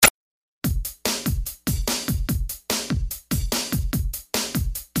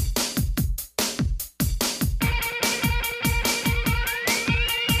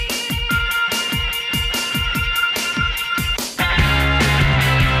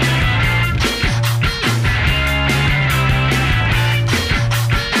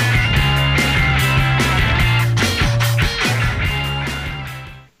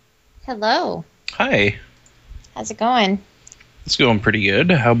Hello. Hi. How's it going? It's going pretty good.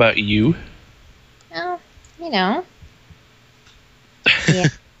 How about you? Oh, you know. Yeah.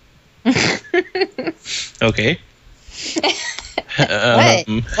 Okay. What?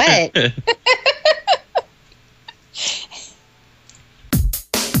 What?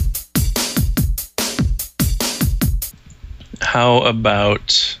 How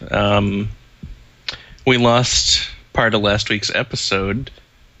about we lost part of last week's episode.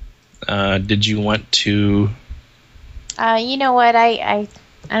 Did you want to? You know what? I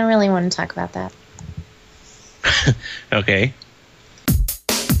don't really want to talk about that. Okay.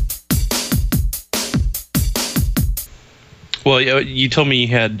 Well, you told me you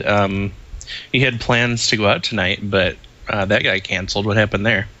had plans to go out tonight, but that got canceled. What happened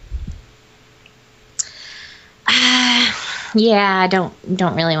there? Yeah, I don't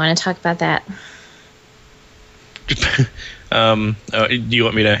really want to talk about that. Do you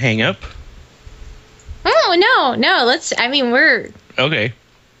want me to hang up? Oh, no. We're Okay.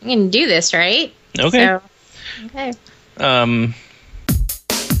 going to do this, right? Okay. So, okay.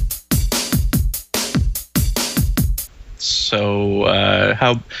 So,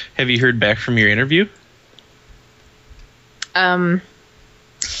 how have you heard back from your interview? Yeah,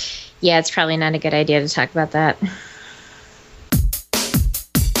 it's probably not a good idea to talk about that.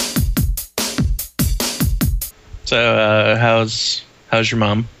 So, how's your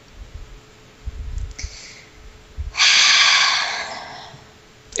mom?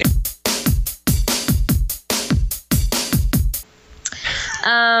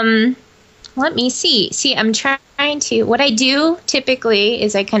 Let me see. I'm trying to. What I do typically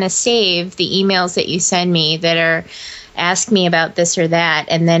is I kind of save the emails that you send me that are ask me about this or that,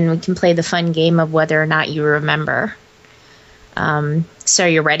 and then we can play the fun game of whether or not you remember. So are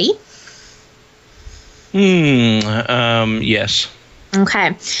you ready? Yes.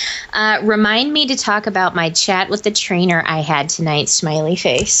 Okay. Remind me to talk about my chat with the trainer I had tonight, smiley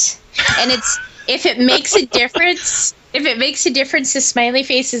face. And if it makes a difference, the smiley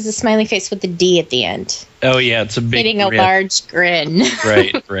face is the smiley face with the D at the end. Oh yeah, it's a big hitting a large grin.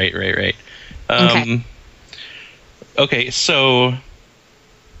 Right. Okay. Okay, so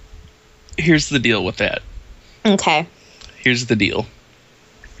here's the deal with that. Okay. Here's the deal.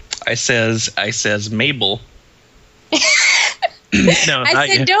 I says Mabel. No, I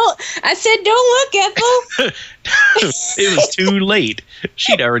said don't look, Ethel. It was too late.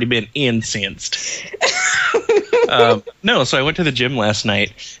 She'd already been incensed. No, so I went to the gym last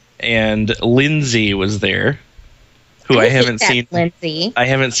night, and Lindsay was there, who I haven't seen. Lindsay. I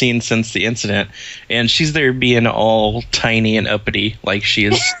haven't seen since the incident, and she's there being all tiny and uppity, like she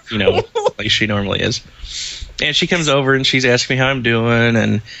is, like she normally is. And she comes over and she's asking me how I'm doing,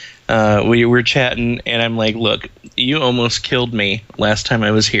 and we were chatting, and I'm like, look, you almost killed me last time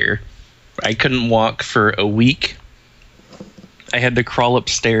I was here. I couldn't walk for a week. I had to crawl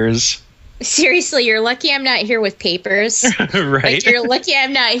upstairs. Seriously, you're lucky I'm not here with papers. Right. Like, you're lucky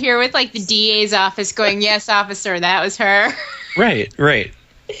I'm not here with, like, the DA's office going, yes, officer, that was her. Right.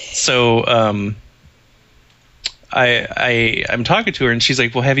 So, I'm talking to her, and she's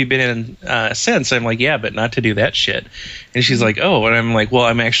like, well, have you been in since? I'm like, yeah, but not to do that shit. And she's like, oh, and I'm like, well,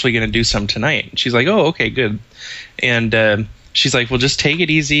 I'm actually going to do some tonight. And she's like, oh, okay, good. And she's like, well, just take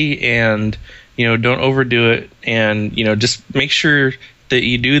it easy, and, don't overdo it, and, just make sure that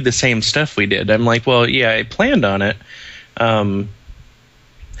you do the same stuff we did. I'm like, well, yeah, I planned on it.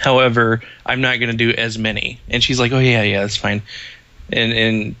 However, I'm not going to do as many. And she's like, oh, yeah, that's fine.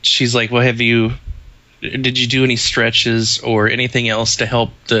 And she's like, well, did you do any stretches or anything else to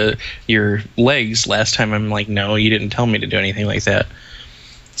help your legs last time? I'm like, no, you didn't tell me to do anything like that.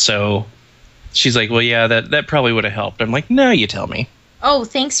 So she's like, well, yeah, that probably would have helped. I'm like, no, you tell me. Oh,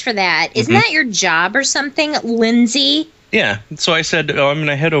 thanks for that. Isn't that your job or something, Lindsay? Yeah. So I said, I'm going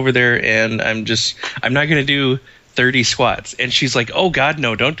to head over there, and I'm not going to do 30 squats. And she's like, oh, God,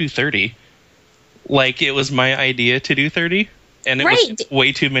 no, don't do 30. Like, it was my idea to do 30. And it was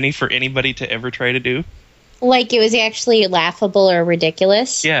way too many for anybody to ever try to do. Like, it was actually laughable or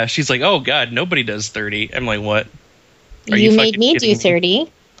ridiculous? Yeah, she's like, oh, God, nobody does 30. I'm like, what? You made me do 30.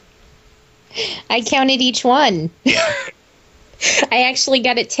 I counted each one. Yeah. I actually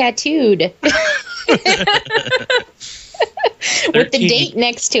got it tattooed. With the date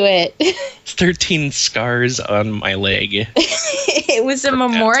next to it. 13 scars on my leg. It was a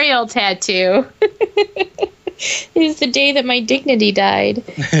memorial tattoo. It was the day that my dignity died.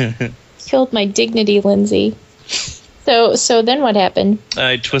 Killed my dignity, Lindsay. So then what happened?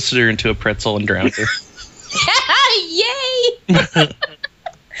 I twisted her into a pretzel and drowned her. Yay!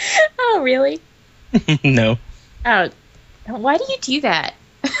 Oh, really? No. Oh, why do you do that?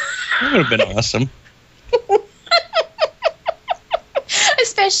 That would have been awesome.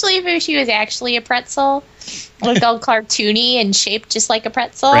 Especially if she was actually a pretzel. Looked all cartoony and shaped just like a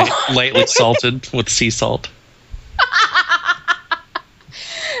pretzel. Right. Lightly salted with sea salt.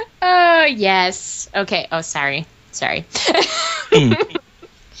 Oh, yes. Okay. Oh, sorry. Can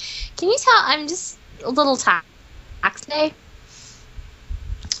you tell I'm just a little toxic today?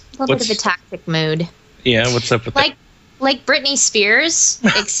 A little bit of a toxic mood. Yeah, what's up with that? Like Britney Spears,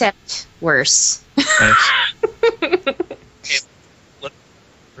 except worse. Nice.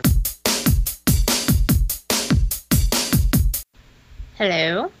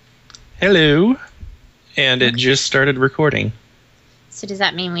 Hello? Hello. And it just started recording. So does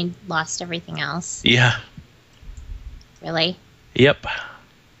that mean we lost everything else? Yeah. Really? Yep.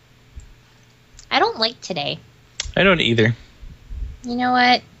 I don't like today. I don't either. You know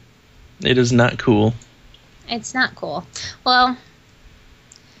what? It is not cool. It's not cool. Well,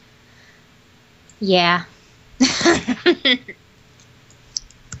 yeah.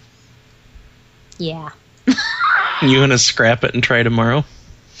 Yeah. You want to scrap it and try tomorrow?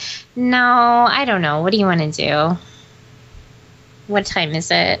 No, I don't know. What do you want to do? What time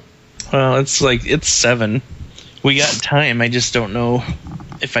is it? Well, it's 7. We got time. I just don't know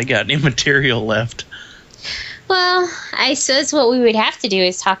if I got any material left. Well, I suppose what we would have to do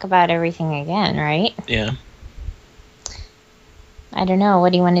is talk about everything again, right? Yeah. I don't know.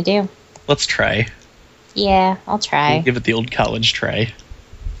 What do you want to do? Let's try. Yeah, I'll try. We'll give it the old college try.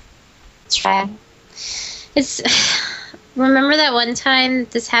 Let's try. Remember that one time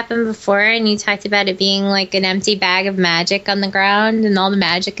this happened before and you talked about it being like an empty bag of magic on the ground and all the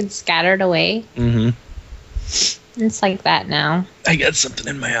magic had scattered away? Mm-hmm. It's like that now. I got something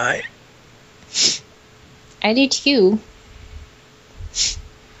in my eye. I do too.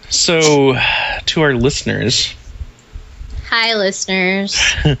 So, to our listeners. Hi, listeners.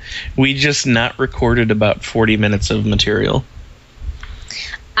 We just not recorded about 40 minutes of material.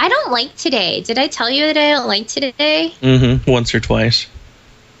 I don't like today. Did I tell you that I don't like today? Mm-hmm. Once or twice.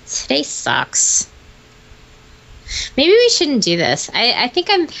 Today sucks. Maybe we shouldn't do this. I think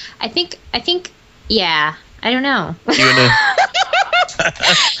yeah. I don't know.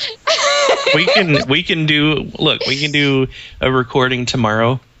 We can do a recording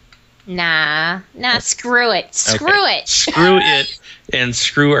tomorrow. Nah, screw it. Screw it. Screw it and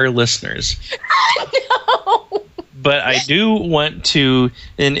screw our listeners. No. But I do want to,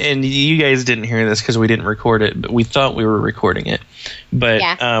 and you guys didn't hear this because we didn't record it, but we thought we were recording it. But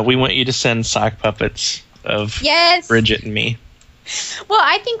yeah. We want you to send sock puppets of Bridget and me. Well,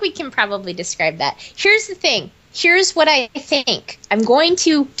 I think we can probably describe that. Here's the thing. Here's what I think. I'm going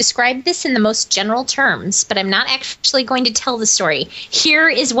to describe this in the most general terms, but I'm not actually going to tell the story. Here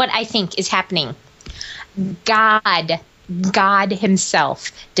is what I think is happening. God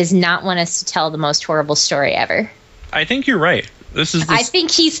himself does not want us to tell the most horrible story ever. I think you're right. I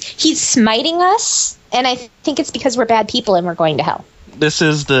think he's smiting us, and I think it's because we're bad people and we're going to hell. This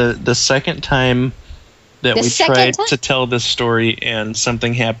is the second time that we tried to tell this story and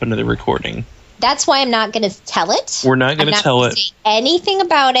something happened to the recording. That's why I'm not going to tell it. We're not going to tell it. Say anything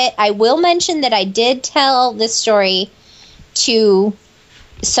about it. I will mention that I did tell this story to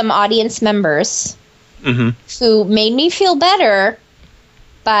some audience members who made me feel better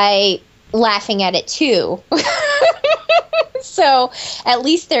by laughing at it too. So at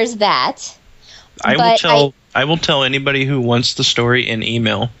least there's that. I will tell anybody who wants the story in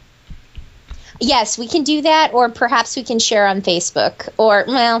email. Yes, we can do that, or perhaps we can share on Facebook. Or,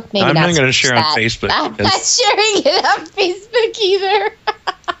 well, maybe I'm not. I'm not going to share on Facebook. I'm not sharing it on Facebook either.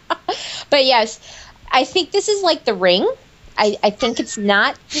 But yes, I think this is like The Ring. I think it's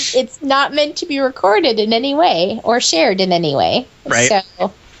not meant to be recorded in any way or shared in any way. Right.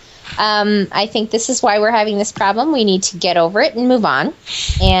 So I think this is why we're having this problem. We need to get over it and move on,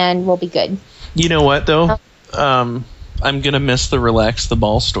 and we'll be good. You know what, though? I'm going to miss the Relax the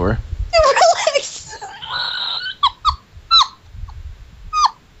Ball store.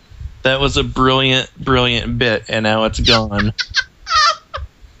 That was a brilliant bit, and now it's gone.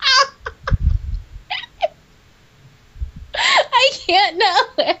 I can't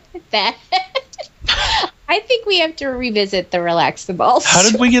not laugh at that. I think we have to revisit the Relax the Ball store. How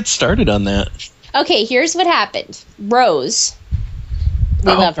did we get started on that? Okay, here's what happened. Rose.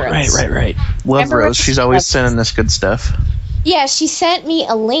 We love Rose. Right. Love Rose. She's always sending us good stuff. Yeah, she sent me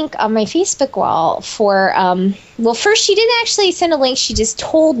a link on my Facebook wall for, well, first she didn't actually send a link. She just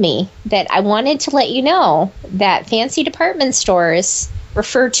told me that I wanted to let you know that fancy department stores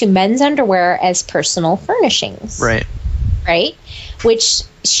refer to men's underwear as personal furnishings. Right. Right? Which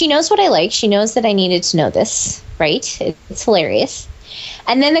she knows what I like. She knows that I needed to know this. Right? It's hilarious.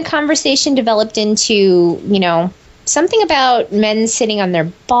 And then the conversation developed into, something about men sitting on their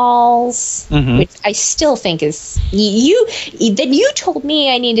balls, which I still think is you told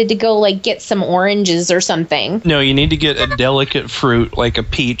me I needed to go like get some oranges or something. No, you need to get a delicate fruit like a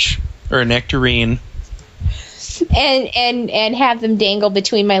peach or a nectarine. And have them dangle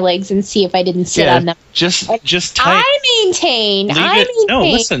between my legs and see if I didn't sit on them. Just I maintain. No,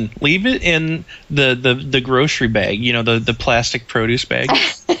 listen. Leave it in the grocery bag. The plastic produce bag.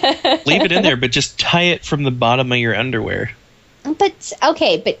 Leave it in there, but just tie it from the bottom of your underwear. But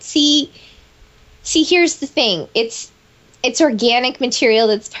see, here's the thing. It's organic material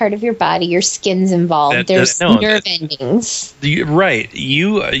that's part of your body. Your skin's involved. There's nerve endings. Right.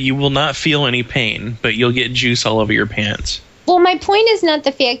 You will not feel any pain, but you'll get juice all over your pants. Well, my point is not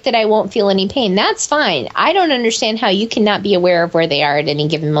the fact that I won't feel any pain. That's fine. I don't understand how you cannot be aware of where they are at any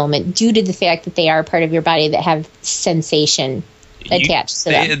given moment due to the fact that they are part of your body that have sensation attached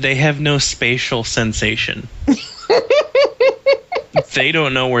to them. They have no spatial sensation. They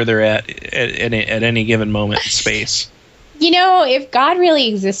don't know where they're at any given moment in space. If God really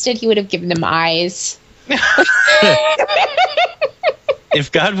existed, he would have given them eyes.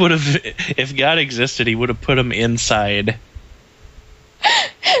 If God existed, he would have put them inside.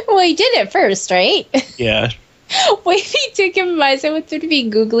 Well, he did it first, right? Yeah. What if he took him eyes? I want them to be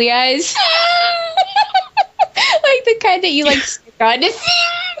googly eyes. Like the kind that you stick on to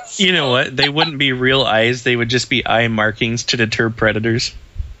things. You know what? They wouldn't be real eyes. They would just be eye markings to deter predators.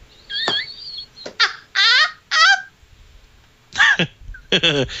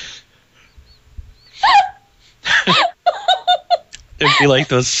 It'd be like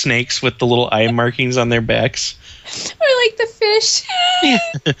those snakes with the little eye markings on their backs. Or like the fish.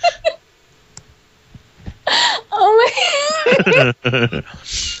 Oh my.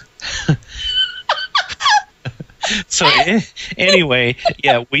 So anyway,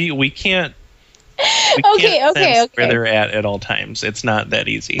 yeah, we can't. Okay. Where they're at all times. It's not that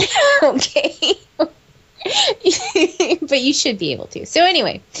easy. Okay. But you should be able to. So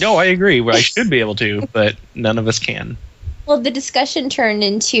anyway. No, I agree. I should be able to, but none of us can. Well, the discussion turned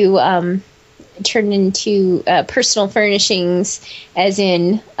into personal furnishings, as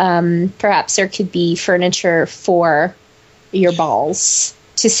in perhaps there could be furniture for your balls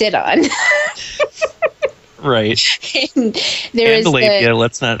to sit on. Right. And the lady. Yeah,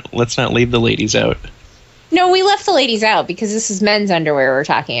 let's not leave the ladies out. No, we left the ladies out because this is men's underwear we're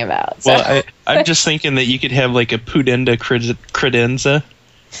talking about. So. Well, I'm just thinking that you could have like a pudenda credenza.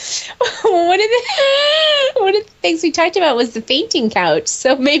 One of the things we talked about was the fainting couch,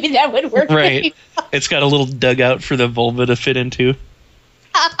 so maybe that would work. Right. It's got a little dugout for the vulva to fit into.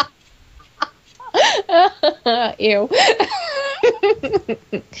 Ew.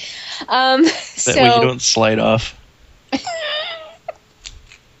 That way you don't slide off.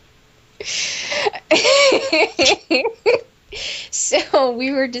 So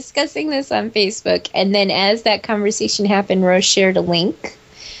we were discussing this on Facebook, and then as that conversation happened, Rose shared a link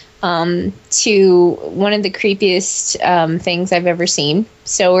to one of the creepiest things I've ever seen.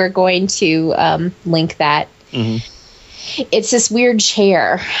 So we're going to link that. Mm-hmm. It's this weird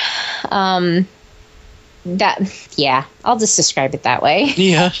chair. I'll just describe it that way.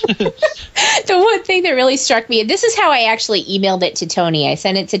 Yeah. The one thing that really struck me, and this is how I actually emailed it to Tony. I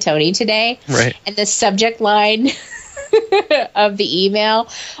sent it to Tony today. Right. And the subject line of the email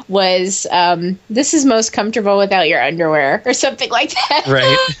was, this is most comfortable without your underwear, or something like that.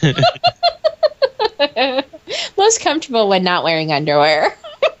 Right. Most comfortable when not wearing underwear.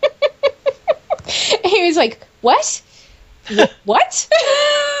 And he was like, what? What?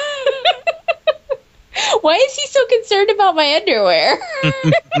 Why is he so concerned about my underwear?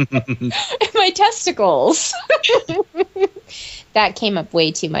 And my testicles. That came up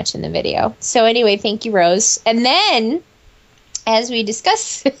way too much in the video. So anyway, thank you, Rose. And then, as we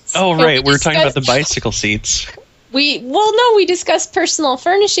discussed... Oh, right. We were talking about the bicycle seats. We discussed personal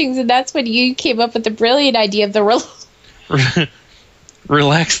furnishings, and that's when you came up with the brilliant idea of the...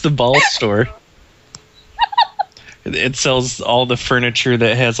 Relax the Ball store. It sells all the furniture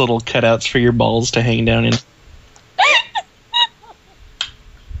that has little cutouts for your balls to hang down in.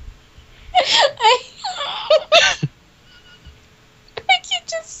 I can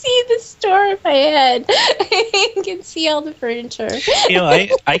just see the store in my head. I can see all the furniture.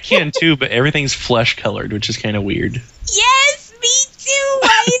 I can too, but everything's flesh colored, which is kind of weird. Yes, me too.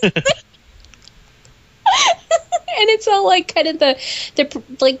 Why is that? And it's all like kind of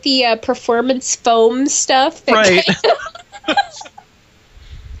the performance foam stuff. Right.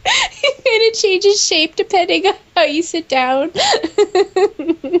 And it changes shape depending on how you sit down.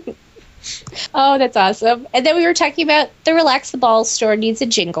 Oh, that's awesome. And then we were talking about the Relax the Balls store needs a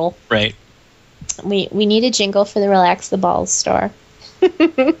jingle. Right. We need a jingle for the Relax the Balls store.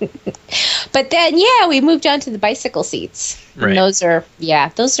 But then, yeah, we moved on to the bicycle seats. Right. And those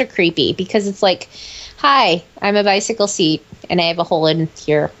are creepy because it's like, hi, I'm a bicycle seat and I have a hole in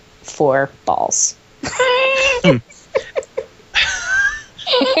here for balls.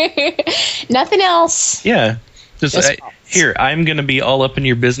 Nothing else. Yeah. Here, I'm going to be all up in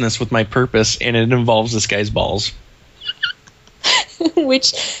your business with my purpose, and it involves this guy's balls.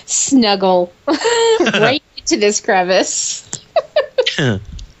 Which snuggle right into this crevice.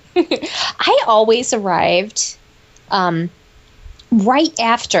 I always arrived right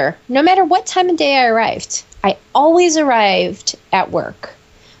after, no matter what time of day I arrived, I always arrived at work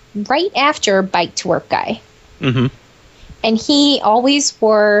right after Bike to Work guy. Mm-hmm. And he always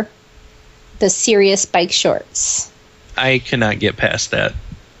wore the serious bike shorts. I cannot get past that.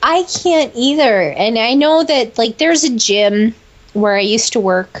 I can't either. And I know that, like, there's a gym where I used to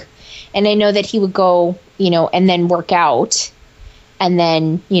work, and I know that he would go, and then work out, and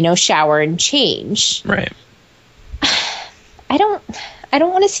then, shower and change. Right. I don't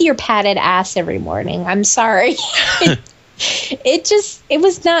want to see your padded ass every morning. I'm sorry. It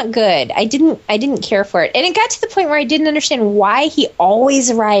was not good. I didn't care for it. And it got to the point where I didn't understand why he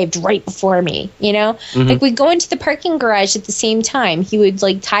always arrived right before me, Mm-hmm. Like, we'd go into the parking garage at the same time. He would,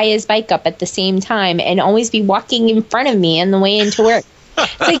 like, tie his bike up at the same time and always be walking in front of me on the way into work.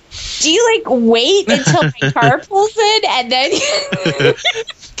 It's like, do you, like, wait until my car pulls in and then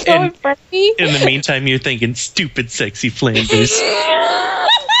go in front of me? In the meantime, you're thinking, stupid sexy Flanders.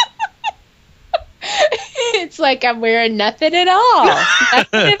 It's like I'm wearing nothing at all.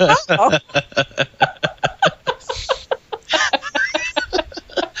 Nothing at all.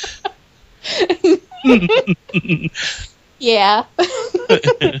 Yeah.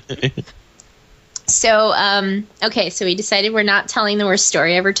 So, okay, so we decided we're not telling the worst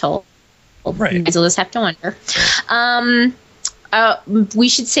story ever told. Right. You guys will just have to wonder. We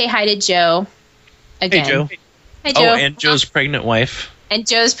should say hi to Joe again. Hey, Joe. Hi, Joe. Oh, and Joe's pregnant wife. And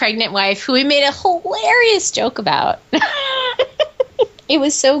Joe's pregnant wife, who we made a hilarious joke about. It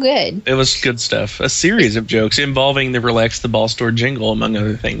was so good. It was good stuff. A series of jokes involving the Relax the Ball store jingle, among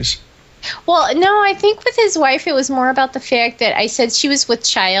other things. Well, no, I think with his wife, it was more about the fact that I said she was with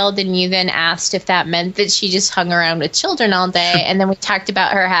child, and you then asked if that meant that she just hung around with children all day. And then we talked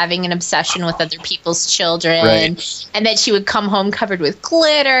about her having an obsession with other people's children, right. And that she would come home covered with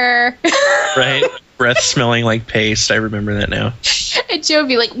glitter. Right. Breath smelling like paste. I remember that now. And Joe would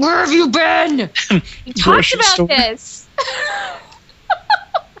be like, where have you been? We talked about this.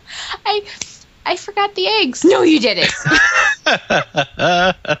 I forgot the eggs. No, you didn't.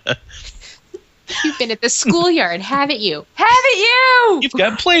 You've been at the schoolyard, haven't you? Haven't you? You've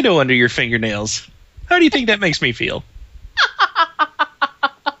got Play-Doh under your fingernails. How do you think that makes me feel?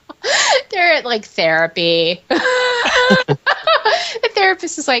 They're at, like, therapy. The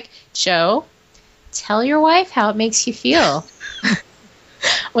therapist is like, Joe, tell your wife how it makes you feel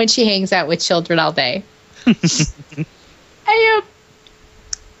when she hangs out with children all day. I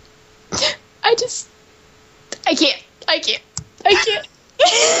can't.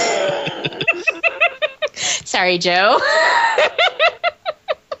 Sorry, Joe.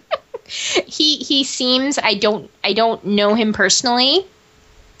 He seems, I don't know him personally,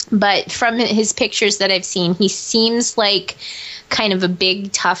 but from his pictures that I've seen, he seems like kind of a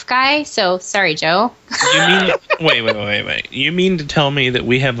big tough guy. So sorry, Joe. You mean wait. You mean to tell me that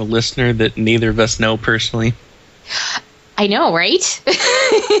we have a listener that neither of us know personally? I know, right?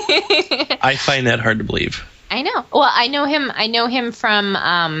 I find that hard to believe. I know. Well, I know him from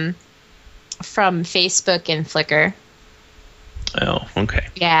Facebook and Flickr. Oh, okay.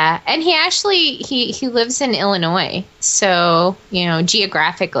 Yeah, and he actually he lives in Illinois, so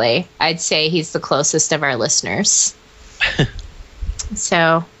geographically, I'd say he's the closest of our listeners.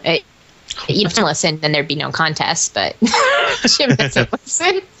 So you have to listen, then there'd be no contest. But Jim doesn't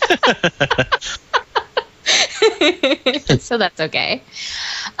listen, so that's okay.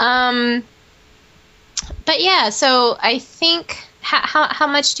 But yeah, so I think how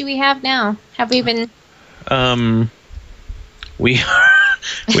much do we have now? Have we been? We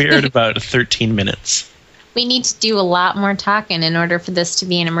are at about 13 minutes. We need to do a lot more talking in order for this to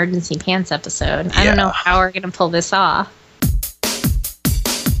be an emergency pants episode. I don't know how we're going to pull this off.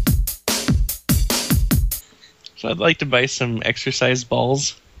 So I'd like to buy some exercise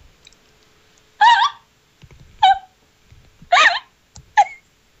balls.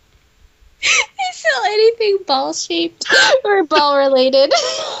 They sell anything ball shaped or ball related.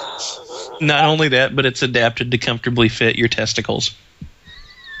 Not only that, but it's adapted to comfortably fit your testicles.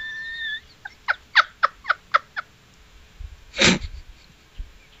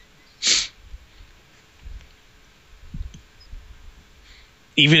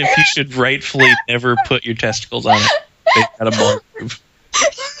 Even if you should rightfully never put your testicles on it, they've got a ball groove.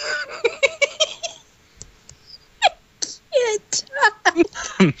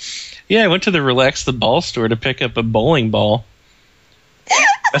 Yeah, I went to the Relax the Ball store to pick up a bowling ball.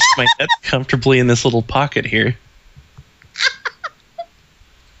 Rest my head comfortably in this little pocket here.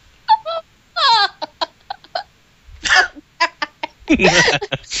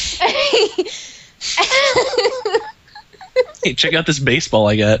 Hey, check out this baseball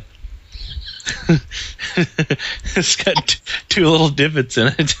I got. It's got two little divots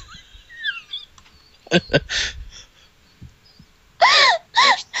in it.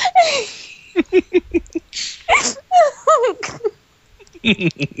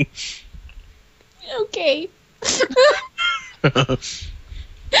 Okay.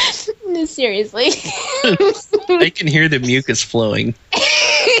 No, seriously. I can hear the mucus flowing.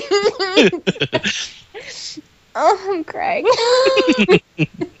 Oh, I'm crying.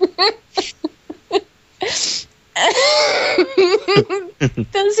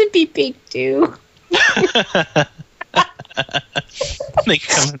 Those would be big too. They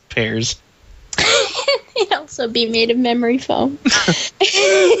come in pairs. They'd also be made of memory foam.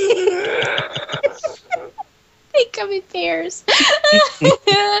 They come in pairs.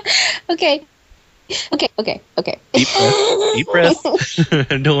 Okay. Deep breath.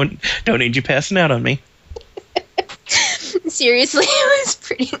 Don't need you passing out on me. Seriously, it was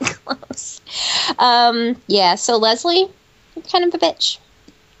pretty close. Yeah, so Leslie, kind of a bitch.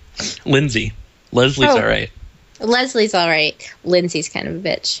 Lindsay. Leslie's all right. Leslie's all right. Lindsay's kind of a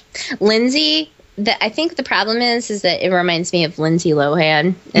bitch. Lindsay, I think the problem is that it reminds me of Lindsay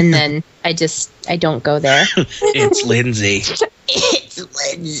Lohan, and then I don't go there. It's Lindsay. It's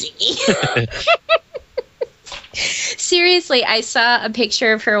Lindsay. Seriously, I saw a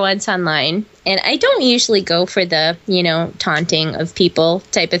picture of her once online, and I don't usually go for the, taunting of people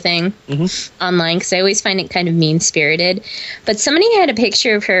type of thing online, because I always find it kind of mean-spirited. But somebody had a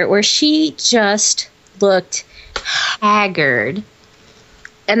picture of her where she just looked haggard.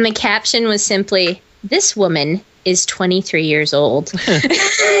 And the caption was simply, "This woman is 23 years old." And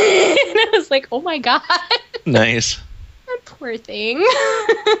I was like, oh my God. Nice. That poor thing.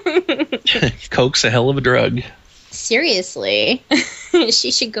 Coke's a hell of a drug. Seriously.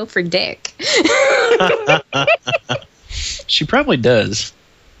 She should go for dick. She probably does.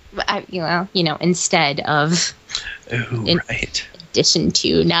 Instead of... Oh, right. In addition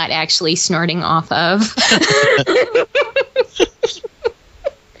to not actually snorting off of.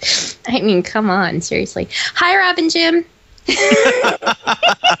 I mean, come on, seriously. Hi, Robin Jim. Did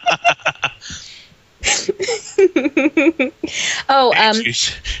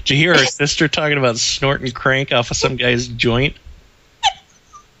you hear our sister talking about snorting crank off of some guy's joint?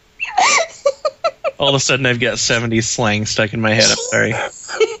 All of a sudden, I've got 70s slang stuck in my head. I'm sorry. I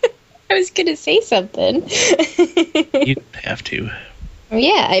was going to say something. You have to.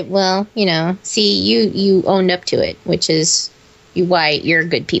 Yeah, see, you owned up to it, which is why you're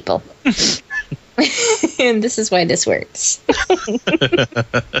good people. And this is why this works.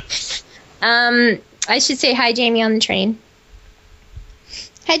 I should say hi, Jamie on the train.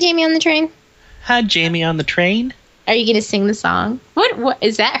 Hi, Jamie on the train. Hi, Jamie on the train. Are you going to sing the song? What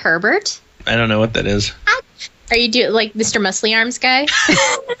is that, Herbert? I don't know what that is. Are you doing like Mr. Muscly Arms guy?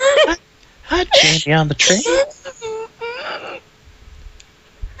 Hi, Jamie on the train.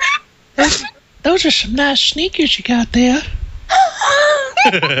 Those are some nice sneakers you got there.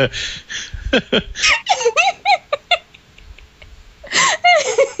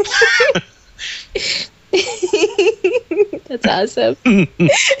 That's awesome. You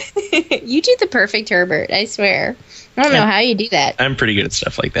do the perfect Herbert, I swear. I don't know how you do that. I'm pretty good at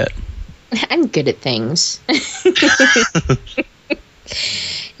stuff like that. I'm good at things.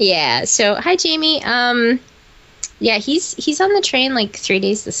 Yeah, so hi Jamie. Yeah, he's on the train like 3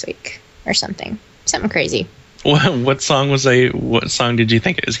 days this week or something crazy. What song did you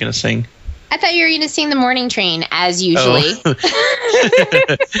think it was going to sing? I thought you were going to sing The Morning Train, as usually. Oh.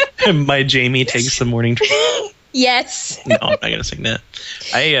 My Jamie Takes the Morning Train. Yes. No, I'm not going to sing that.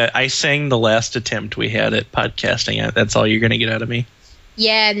 I sang the last attempt we had at podcasting. That's all you're going to get out of me.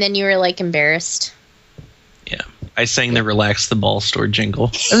 Yeah, and then you were like embarrassed. Yeah. I sang the Relax the Ball store jingle.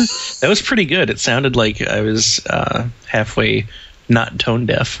 That was pretty good. It sounded like I was halfway not tone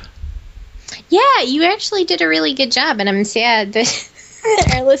deaf. Yeah, you actually did a really good job, and I'm sad that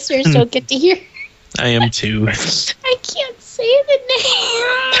our listeners don't get to hear. I am too. I can't say the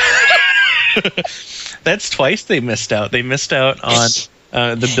name. That's twice they missed out. They missed out on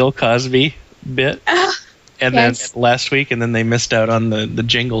the Bill Cosby bit, and then last week, and then they missed out on the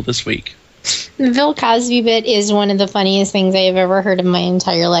jingle this week. The Bill Cosby bit is one of the funniest things I have ever heard in my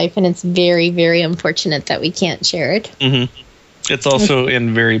entire life, and it's very, very unfortunate that we can't share it. Mm-hmm. It's also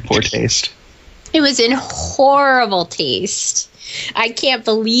in very poor taste. It was in horrible taste. I can't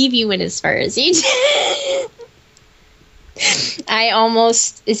believe you went as far as you did. I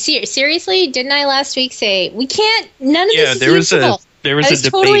almost seriously didn't I last week say we can't? None of this is usable. There was I a was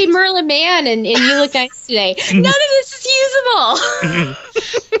debate. totally Merlin Man, and you look nice today. None of this is usable.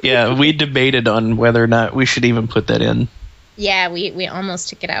 Yeah, we debated on whether or not we should even put that in. Yeah, we almost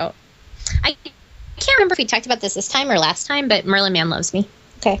took it out. I can't remember if we talked about this time or last time, but Merlin Man loves me.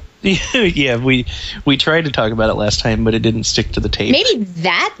 Okay. Yeah, we tried to talk about it last time, but it didn't stick to the tape. Maybe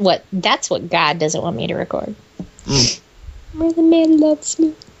that's what God doesn't want me to record. Merlin Man loves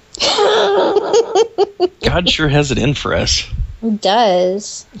me. God sure has it in for us. He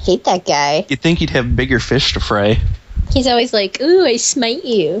does. I hate that guy. You'd think he'd have bigger fish to fry. He's always like, ooh, I smite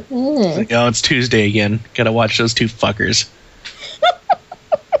you. Like, oh, it's Tuesday again. Gotta watch those two fuckers.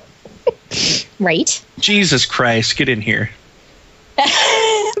 Right? Jesus Christ, get in here.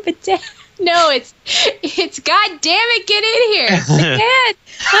 But no, it's God damn it, get in here. Dad,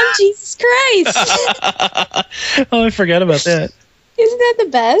 I'm Jesus Christ. Oh, I forgot about that. Isn't that the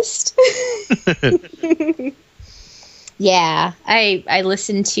best? Yeah, I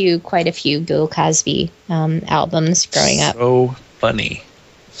listened to quite a few Bill Cosby albums growing up. So funny.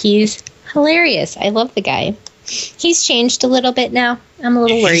 He's hilarious. I love the guy. He's changed a little bit now. I'm a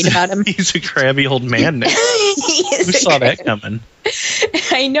little worried about him. He's a crabby old man now. Who saw that coming?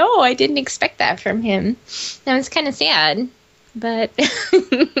 I know. I didn't expect that from him. That was kind of sad. But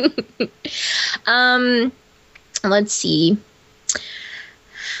let's see.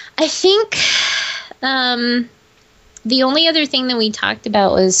 I think the only other thing that we talked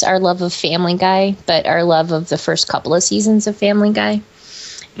about was our love of Family Guy, but our love of the first couple of seasons of Family Guy.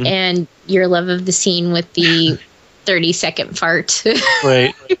 And your love of the scene with the 30-second fart.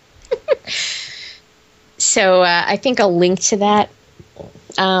 Right. So I think I'll link to that.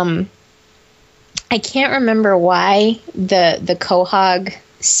 I can't remember why the Quahog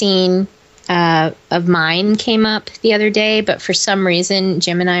scene of mine came up the other day, but for some reason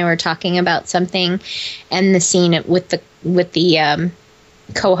Jim and I were talking about something, and the scene with the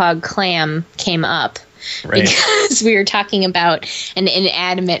Quahog clam came up. Right. Because we were talking about an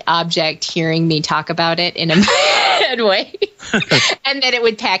inanimate object hearing me talk about it in a bad way. And then it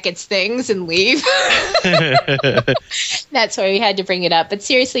would pack its things and leave. That's why we had to bring it up. But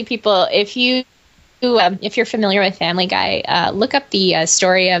seriously, people, if you're familiar with Family Guy, look up the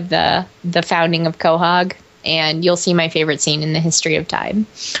story of the founding of Quahog, and you'll see my favorite scene in the history of time.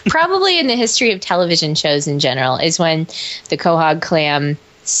 Probably in the history of television shows in general, is when the Quahog clam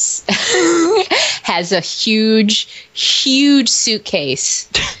has a huge suitcase.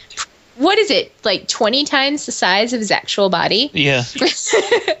 What is it, like 20 times the size of his actual body? Yeah.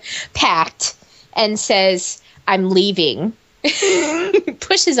 Packed, and says, I'm leaving.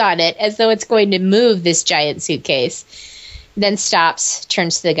 Pushes on it as though it's going to move this giant suitcase. Then stops,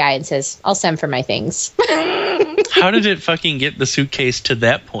 turns to the guy and says, I'll send for my things. How did it fucking get the suitcase to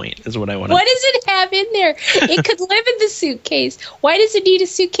that point is what I want to know. What does it have in there? It could live in the suitcase. Why does it need a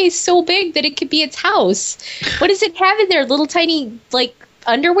suitcase so big that it could be its house? What does it have in there? Little tiny, like,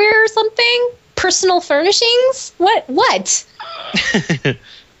 underwear or something? Personal furnishings? What?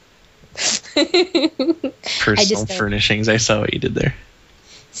 Personal furnishings. I saw what you did there.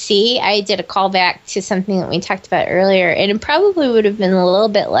 See, I did a callback to something that we talked about earlier, and it probably would have been a little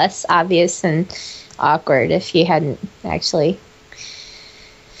bit less obvious and awkward if you hadn't actually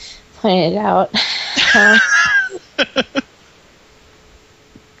pointed it out.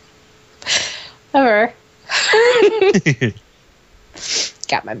 Whatever.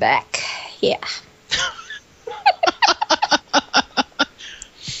 Got my back. Yeah.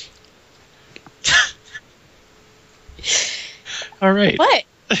 All right. What?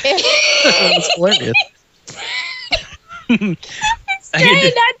 That's hilarious. I'm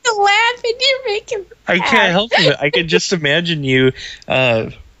trying not to laugh, and you're making me I can't help it. I could just imagine you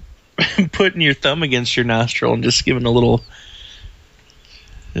putting your thumb against your nostril and just giving a little,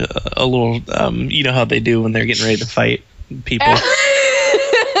 you know how they do when they're getting ready to fight people.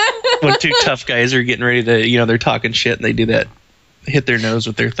 When two tough guys are getting ready to, they're talking shit and they do that, hit their nose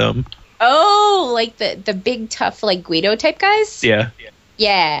with their thumb. Oh, like the big tough, like Guido type guys? Yeah.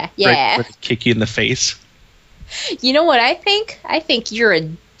 Yeah. Right, kick you in the face. You know what I think? I think you're a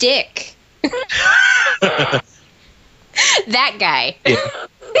dick. That guy. Yeah.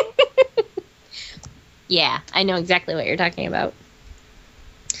 Yeah, I know exactly what you're talking about.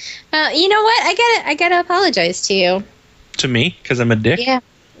 You know what? I gotta apologize to you. To me? Because I'm a dick?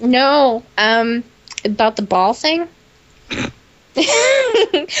 No, about the ball thing.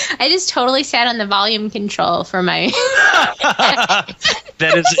 I just totally sat on the volume control for my.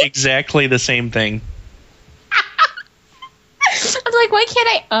 That is exactly the same thing. I'm like, why can't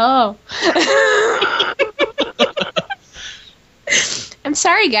I? Oh. I'm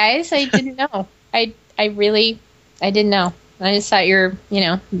sorry, guys. I didn't know. I didn't know. I just thought you're,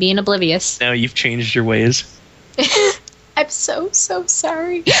 being oblivious. Now you've changed your ways. I'm so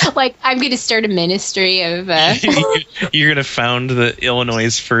sorry. Like, I'm going to start a ministry of... You're going to found the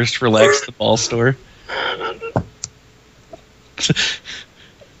Illinois' first Relax the Ball store. I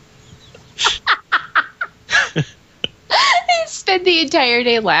spent the entire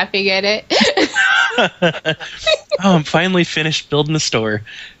day laughing at it. Oh, I'm finally finished building the store.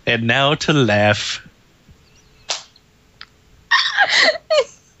 And now to laugh.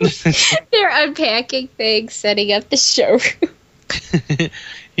 They're unpacking things, setting up the showroom.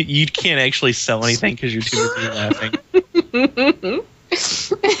 You can't actually sell anything because you're too busy laughing.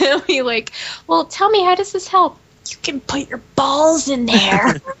 I'll be like, well, tell me, how does this help? You can put your balls in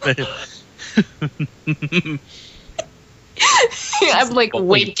there. I'm like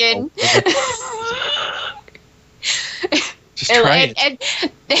winking. Just try it. And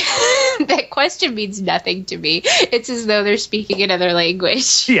that question means nothing to me. It's as though they're speaking another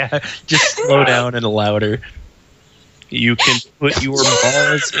language. Yeah, just slow down and louder. You can put your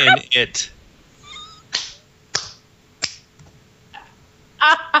balls in it.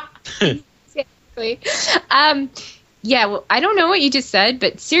 Exactly. Yeah, well, I don't know what you just said,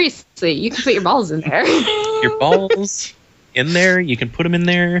 but seriously, you can put your balls in there. Your balls in there. You can put them in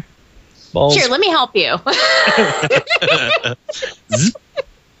there. Balls. Here, let me help you.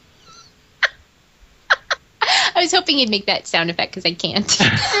 I was hoping you'd make that sound effect because I can't.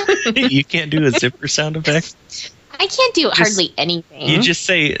 You can't do a zipper sound effect? I can't do hardly anything. You just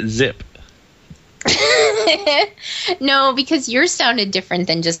say zip. No, because yours sounded different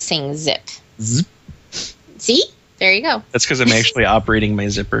than just saying zip. Zip. See? There you go. That's because I'm actually operating my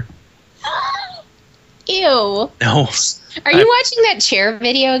zipper. Ew. No. Are you watching that chair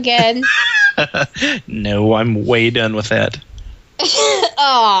video again? No, I'm way done with that.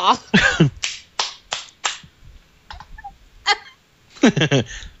 Aw.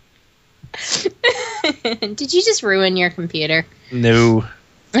 Did you just ruin your computer? No.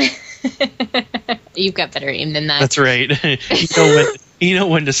 You've got better aim than that. That's right. You know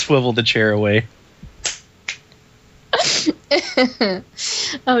when to swivel the chair away.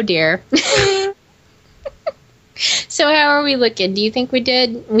 Oh dear. So how are we looking? Do you think we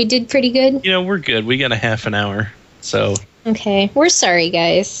did pretty good? We're good. We got a half an hour. So okay. We're sorry,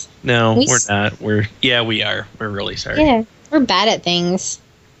 guys. No, we're not. We are. We're really sorry. Yeah. We're bad at things.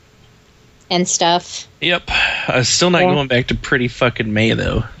 And stuff. Yep. Still not going back to Pretty fucking May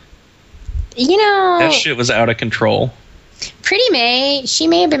though. That shit was out of control. Pretty May, she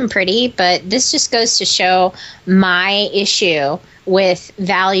may have been pretty, but this just goes to show my issue with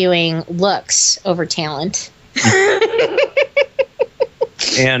valuing looks over talent.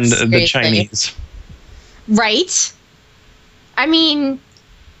 And the Chinese. Right? I mean,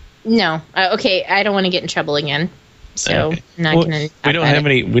 no. Okay, I don't want to get in trouble again. So okay. I'm not going to.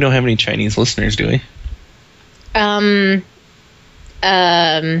 We don't have any Chinese listeners, do we?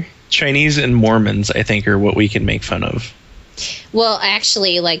 Chinese and Mormons, I think, are what we can make fun of. Well,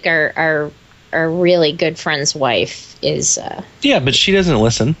 actually, like our really good friend's wife is. Yeah, but she doesn't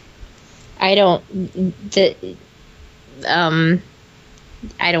listen. I don't.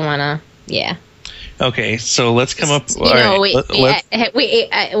 I don't want to. Yeah. Okay, so let's come up. We're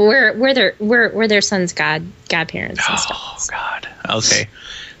their son's godparents and stuff. Oh God. Okay,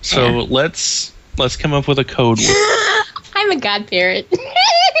 so let's come up with a code word. I'm a godparent.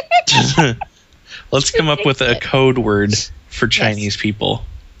 Let's come up with a code word for Chinese people,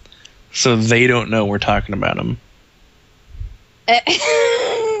 so they don't know we're talking about them.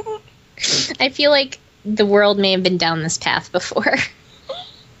 I feel like the world may have been down this path before.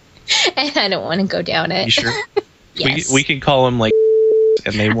 And I don't want to go down it. You sure? Yes. We can call them like,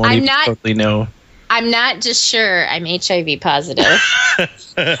 and they won't even totally know. I'm not just sure. I'm HIV positive.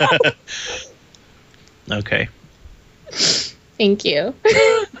 Okay. Thank you.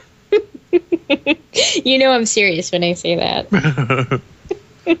 I'm serious when I say that.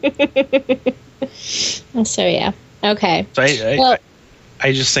 So yeah. Okay. So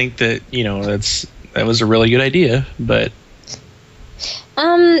I just think that that was a really good idea, but.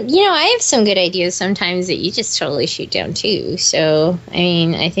 I have some good ideas sometimes that you just totally shoot down too. So, I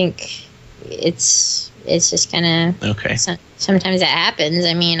mean, I think it's just kind of... Okay. Sometimes that happens.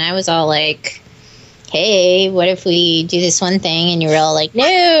 I mean, I was all like, hey, what if we do this one thing? And you were all like,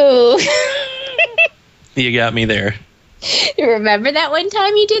 no. You got me there. You remember that one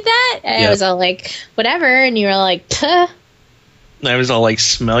time you did that? And I was all like, whatever. And you were like, puh. I was all like,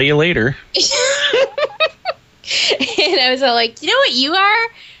 smell you later. And I was all like, you know what you are?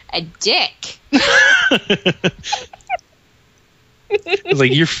 A dick. I was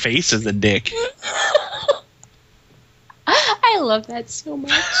like, your face is a dick. I love that so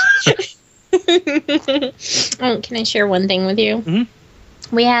much. Can I share one thing with you?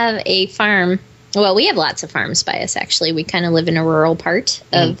 Mm-hmm. We have a farm. Well, we have lots of farms by us, actually. We kind of live in a rural part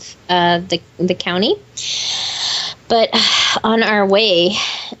of the county. But on our way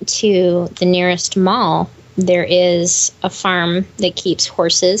to the nearest mall, there is a farm that keeps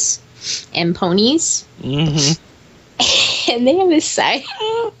horses and ponies. Mm-hmm. And they have a sign.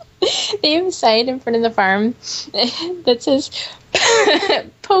 They have a sign in front of the farm that says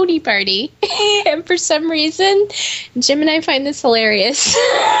Pony Party. And for some reason, Jim and I find this hilarious.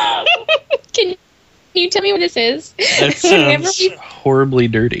 Can you tell me what this is? That sounds horribly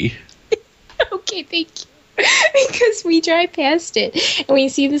dirty. Okay, thank you. Because we drive past it and we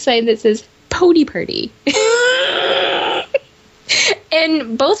see the sign that says Pony Party.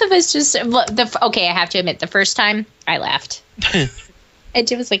 And both of us just, okay, I have to admit, the first time I laughed. And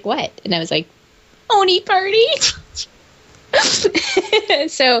Jim was like, what? And I was like, Pony Party.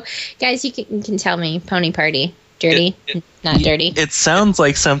 So, guys, you can tell me, Pony Party. Dirty? Not dirty? It sounds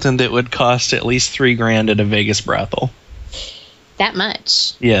like something that would cost at least $3,000 at a Vegas brothel. That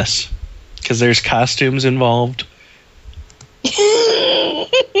much? Yes. Because there's costumes involved.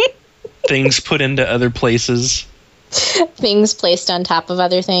 Things put into other places. Things placed on top of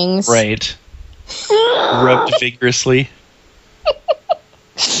other things. Right. Rubbed vigorously.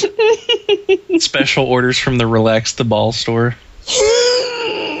 Special orders from the Relax the Ball store.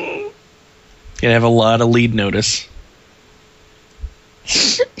 You have a lot of lead notice.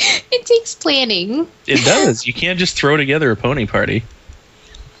 It takes planning. It does. You can't just throw together a pony party.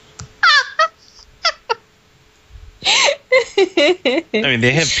 I mean,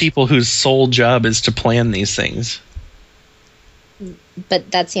 they have people whose sole job is to plan these things.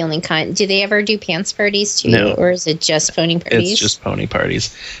 But that's the only kind. Do they ever do pants parties too? No. Or is it just pony parties? It's just pony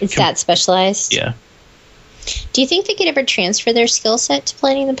parties. It's that specialized? Yeah. Do you think they could ever transfer their skill set to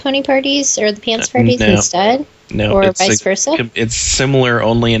planning the pony parties or the pants parties No. instead? No. Or vice versa? It's similar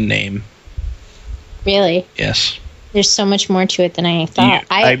only in name. Really? Yes. There's so much more to it than I thought.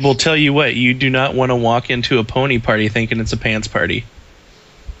 I will tell you what, you do not want to walk into a pony party thinking it's a pants party.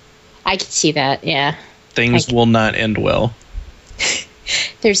 I can see that, yeah. Things will not end well.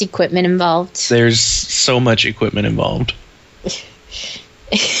 There's equipment involved. There's so much equipment involved.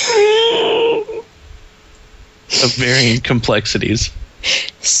 Of varying complexities.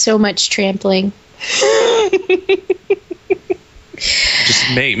 So much trampling.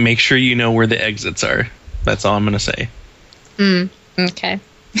 Just make sure you know where the exits are. That's all I'm going to say. Okay.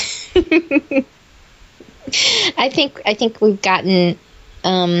 I think we've gotten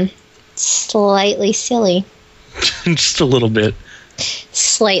slightly silly. Just a little bit.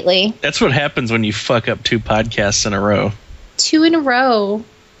 Slightly. That's what happens when you fuck up 2 podcasts in a row. 2 in a row.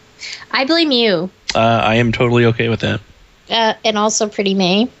 I blame you. I am totally okay with that. And also Pretty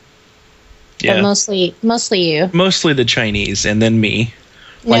May. Yeah. But mostly you. Mostly the Chinese, and then me.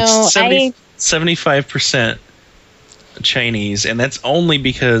 No, 75% Chinese, and that's only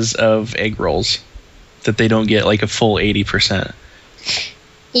because of egg rolls that they don't get like a full 80%.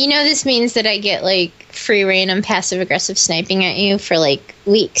 You know, this means that I get like free reign on passive aggressive sniping at you for like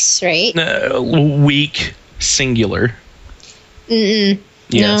weeks, right? Weak singular.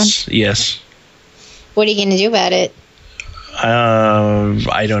 Yes, No. yes. What are you going to do about it?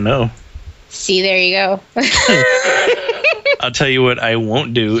 I don't know. See, there you go. I'll tell you what I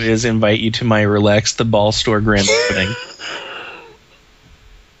won't do is invite you to my Relax the Ball store grand opening.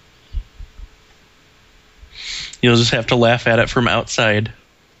 You'll just have to laugh at it from outside.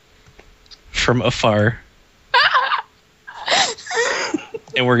 From afar.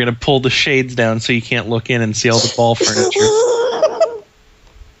 And we're going to pull the shades down so you can't look in and see all the ball furniture.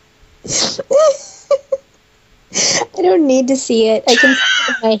 I don't need to see it. I can see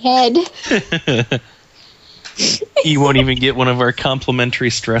it in my head. You won't even get one of our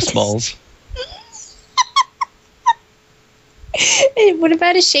complimentary stress balls. What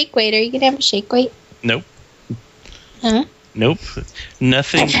about a shake weight? Are you going to have a shake weight? Nope. Huh? Nope.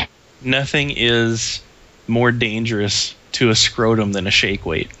 Nothing is more dangerous to a scrotum than a shake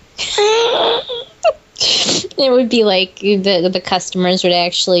weight. It would be like the customers would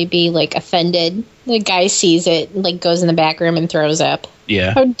actually be like offended. The guy sees it, like goes in the back room and throws up.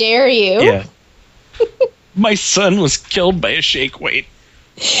 Yeah. How dare you? Yeah. My son was killed by a shake weight.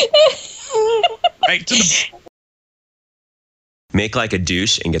 Right to the... Make like a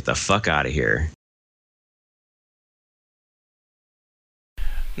douche and get the fuck out of here.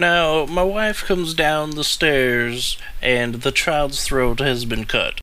 Now, my wife comes down the stairs, and the child's throat has been cut.